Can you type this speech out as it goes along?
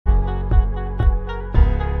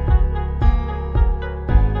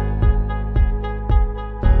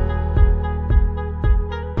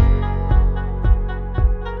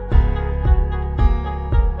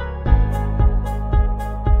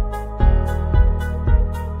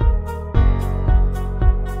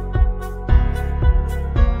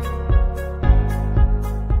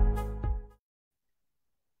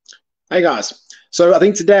Hey guys. So I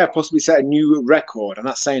think today I've possibly set a new record, and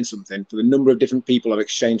that's saying something for the number of different people I've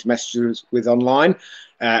exchanged messages with online.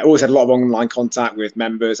 I always had a lot of online contact with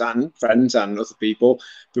members and friends and other people,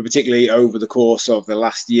 but particularly over the course of the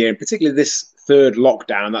last year, and particularly this third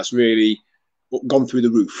lockdown, that's really gone through the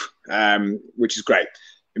roof, which is great.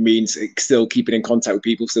 It means still keeping in contact with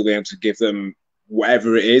people, still being able to give them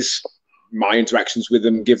whatever it is, my interactions with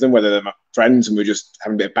them, give them, whether they're my friends and we're just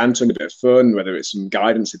having a bit of banter and a bit of fun, whether it's some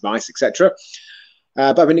guidance, advice, etc.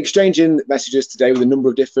 But I've been exchanging messages today with a number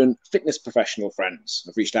of different fitness professional friends.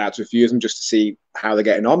 I've reached out to a few of them just to see how they're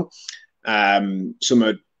getting on. Some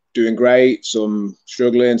are doing great, some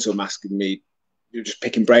struggling, some asking me, just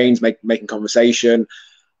picking brains, making conversation.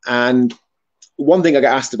 And one thing I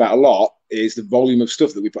get asked about a lot is the volume of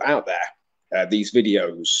stuff that we put out there, these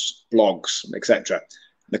videos, blogs, etc.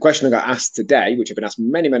 The question I got asked today, which I've been asked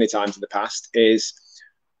many, many times in the past, is,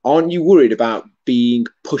 aren't you worried about being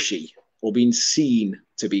pushy or being seen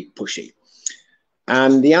to be pushy?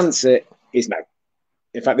 And the answer is no.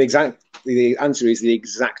 In fact, the answer is the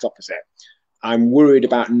exact opposite. I'm worried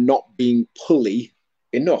about not being pulley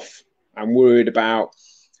enough. I'm worried about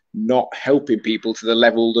not helping people to the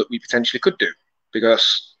level that we potentially could do.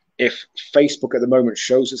 Because if Facebook at the moment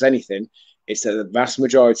shows us anything, it's that the vast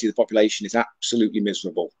majority of the population is absolutely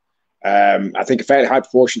miserable. I think a fairly high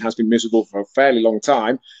proportion has been miserable for a fairly long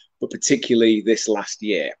time, but particularly this last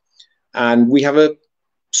year. And we have a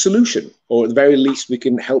solution, or at the very least, we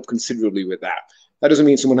can help considerably with that. That doesn't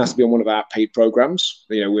mean someone has to be on one of our paid programs.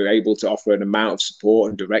 You know, we're able to offer an amount of support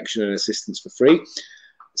and direction and assistance for free.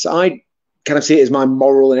 So I kind of see it as my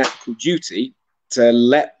moral and ethical duty to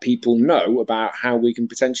let people know about how we can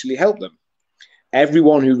potentially help them.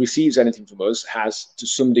 Everyone who receives anything from us has, to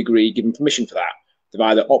some degree, given permission for that. They've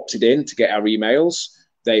either opted in to get our emails,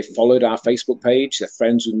 they've followed our Facebook page, they're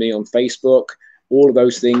friends with me on Facebook, all of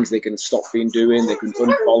those things they can stop being doing, they can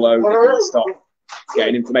unfollow, they can stop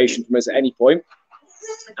getting information from us at any point.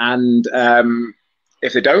 And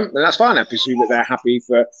if they don't, then that's fine. I presume that they're happy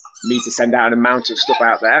for me to send out an amount of stuff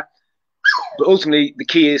out there. But ultimately, the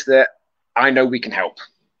key is that I know we can help.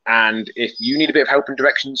 And if you need a bit of help and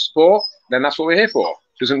direction and support, then that's what we're here for.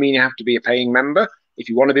 Doesn't mean you have to be a paying member. If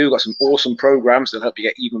you want to be, we've got some awesome programs that help you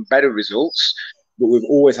get even better results. But we've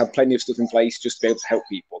always had plenty of stuff in place just to be able to help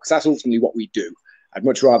people, because that's ultimately what we do. I'd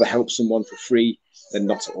much rather help someone for free than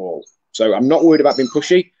not at all. So I'm not worried about being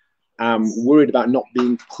pushy. I'm worried about not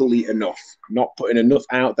being pulley enough, not putting enough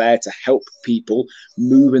out there to help people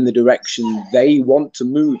move in the direction they want to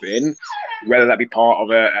move in, whether that be part of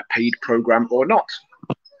a paid program or not.